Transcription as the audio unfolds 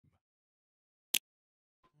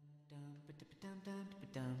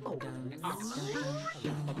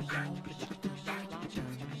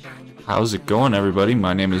How's it going, everybody?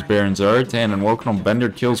 My name is Baron Zartan, and welcome to Bender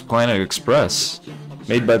Kills Planet Express,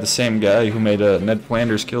 made by the same guy who made Ned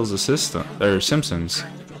Flanders Kills the Simpsons.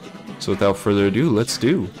 So without further ado, let's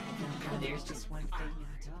do. There's just one thing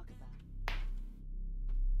I talk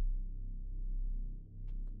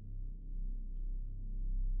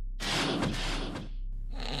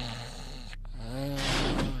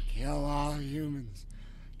about. Kill all humans.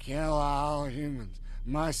 Kill all humans.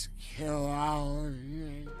 Must kill all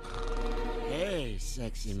humans. Hey,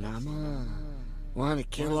 sexy mama. Wanna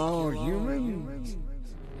kill all humans?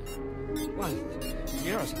 What?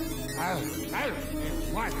 Yes.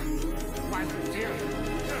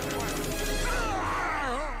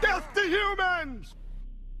 Death to humans!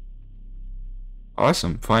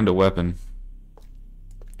 Awesome. Find a weapon.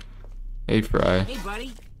 Hey, Fry. Hey,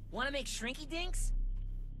 buddy. Wanna make shrinky dinks?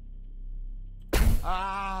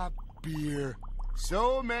 Ah, beer.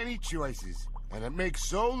 So many choices, and it makes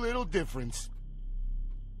so little difference.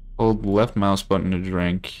 Hold the left mouse button to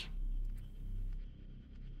drink.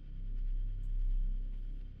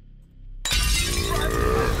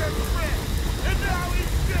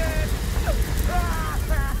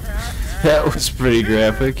 That was pretty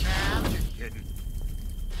graphic.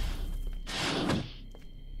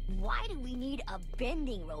 Why do we need a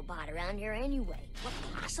bending robot around here anyway? What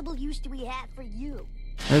possible use do we have for you?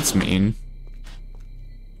 That's mean.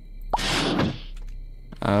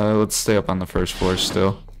 Let's stay up on the first floor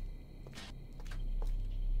still.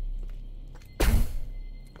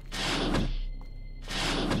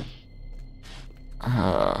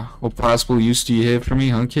 What possible use do you have for me,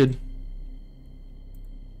 huh, kid?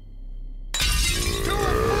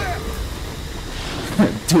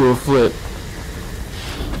 Do a flip.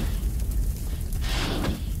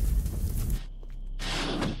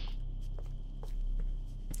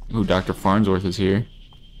 Ooh, Dr. Farnsworth is here.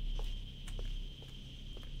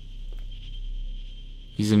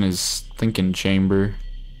 He's in his thinking chamber.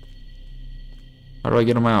 How do I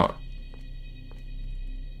get him out?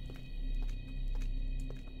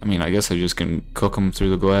 I mean, I guess I just can cook him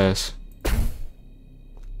through the glass.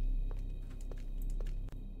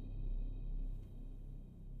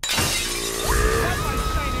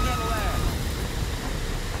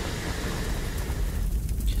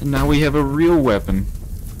 And now we have a real weapon.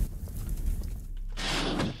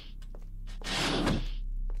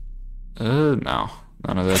 No.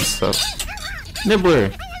 None of that stuff.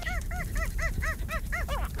 Nibbler!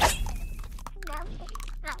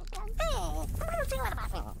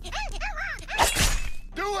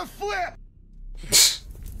 Do a flip!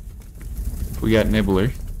 We got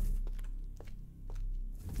Nibbler.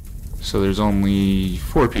 So there's only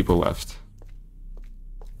 4 people left.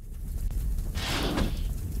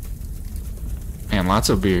 Man, lots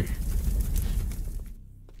of beer.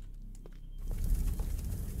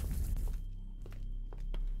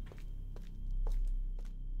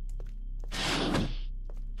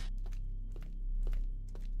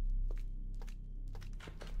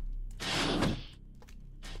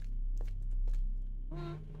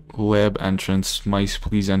 Lab entrance. Mice,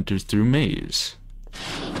 please enter through maze.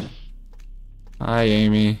 Hi,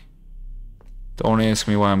 Amy. Don't ask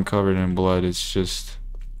me why I'm covered in blood. It's just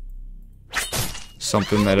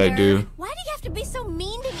something that I do. Why do you have to be so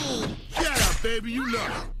mean to me? Shut up, baby, you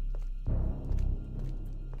know.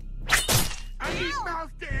 I need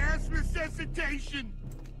mouth-to-ass resuscitation.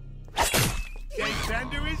 Jay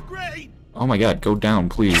Bender is great. Oh my god, go down,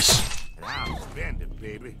 please. I'm Bender,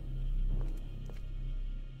 baby.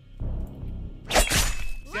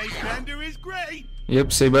 Jay Bender is great.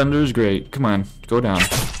 Yep, say Bender is great. Come on, go down.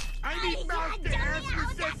 I need mouth-to-ass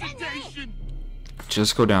resuscitation.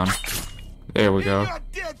 Just go down. There we go. Your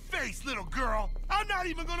dead face, little girl. I'm not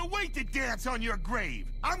even gonna wait to dance on your grave.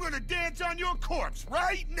 I'm gonna dance on your corpse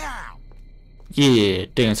right now. Yeah,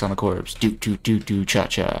 dance on the corpse. Do do do do cha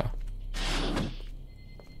cha.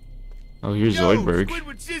 Oh, here's Zoidberg.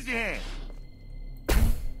 Squidward Scissorhands.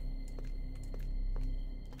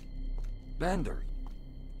 Bender.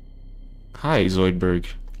 Hi, Zoidberg.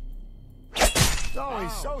 It's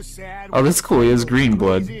always so sad. Oh, that's cool. He has green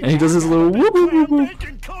blood, and he does his little whoop whoop whoop whoop.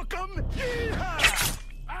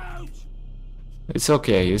 It's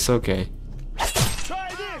okay. It's okay. Try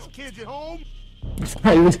this, kids at home.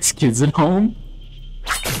 Hi, this kid's at home.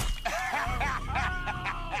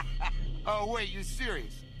 Oh wait, you're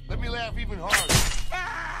serious? Let me laugh even harder.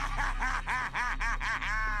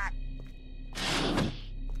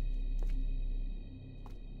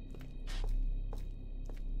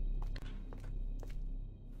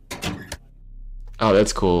 Oh,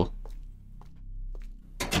 that's cool.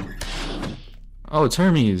 Oh, it's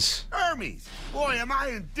Hermes. Hermes. Emmys. Boy, am I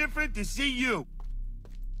indifferent to see you.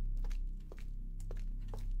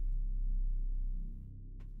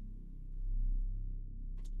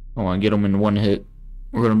 I want to get him in one hit.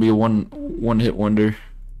 We're gonna be a one hit wonder.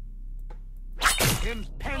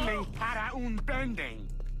 Impending para un bending.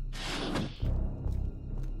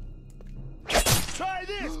 Try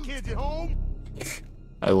this, kids at home.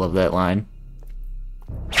 I love that line.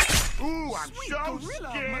 Ooh, I'm so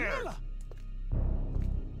scared.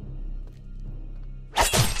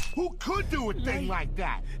 Who could do a thing like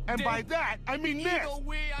that? And by that, I mean this. Either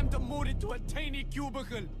way, I'm demoted to a tiny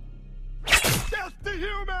cubicle. That's the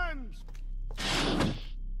humans!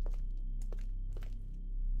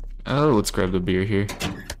 Oh, let's grab the beer here.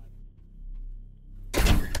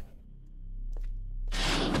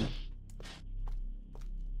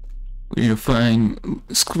 We're gonna find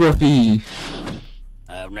Scruffy.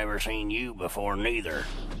 I've never seen you before, neither.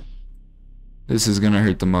 This is gonna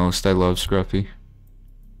hurt the most. I love Scruffy.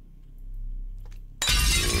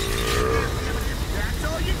 That's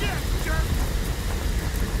all you get, jerk!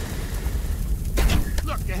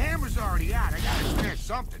 Look, the hammer's already out. I gotta smash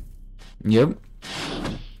something. Yep.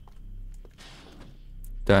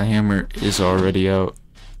 The hammer is already out.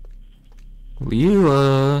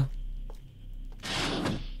 Leela.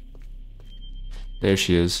 There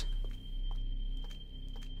she is.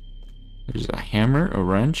 There's a hammer, a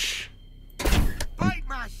wrench. Bite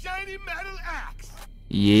my shiny metal axe!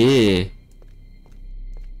 Yeah.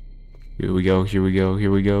 Here we go, here we go,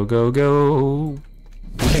 here we go, go, go.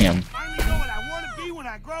 Bam. Finally know what I want to be when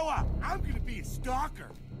I grow up. I'm gonna be a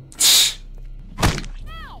stalker.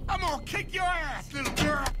 I'm gonna kick your ass, little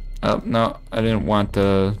girl! Oh, no, I didn't want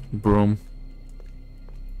the broom.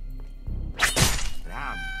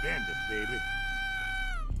 I'm Bender, baby.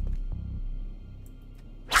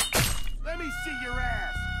 Let me see your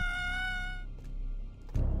ass.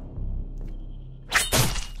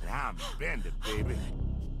 I'm Bender, baby.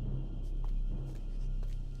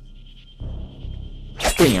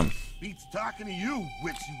 Bam. Beats talking to you,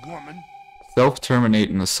 witchy woman. Self-terminate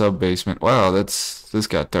in the sub-basement. Wow, this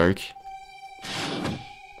got dark.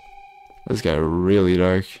 This got really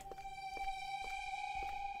dark.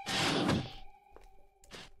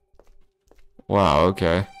 Wow,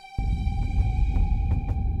 okay.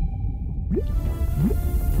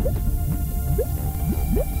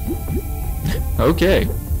 Okay.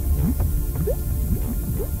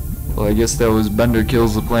 Well, I guess that was Bender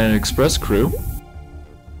Kills the Planet Express crew.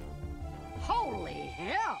 Holy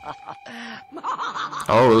hell!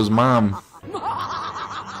 Oh, it was Mom.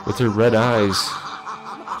 With her red eyes.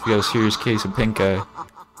 She got a serious case of pink eye.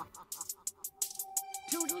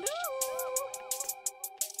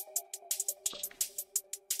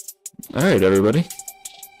 Alright, everybody.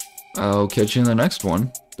 I'll catch you in the next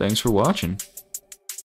one. Thanks for watching.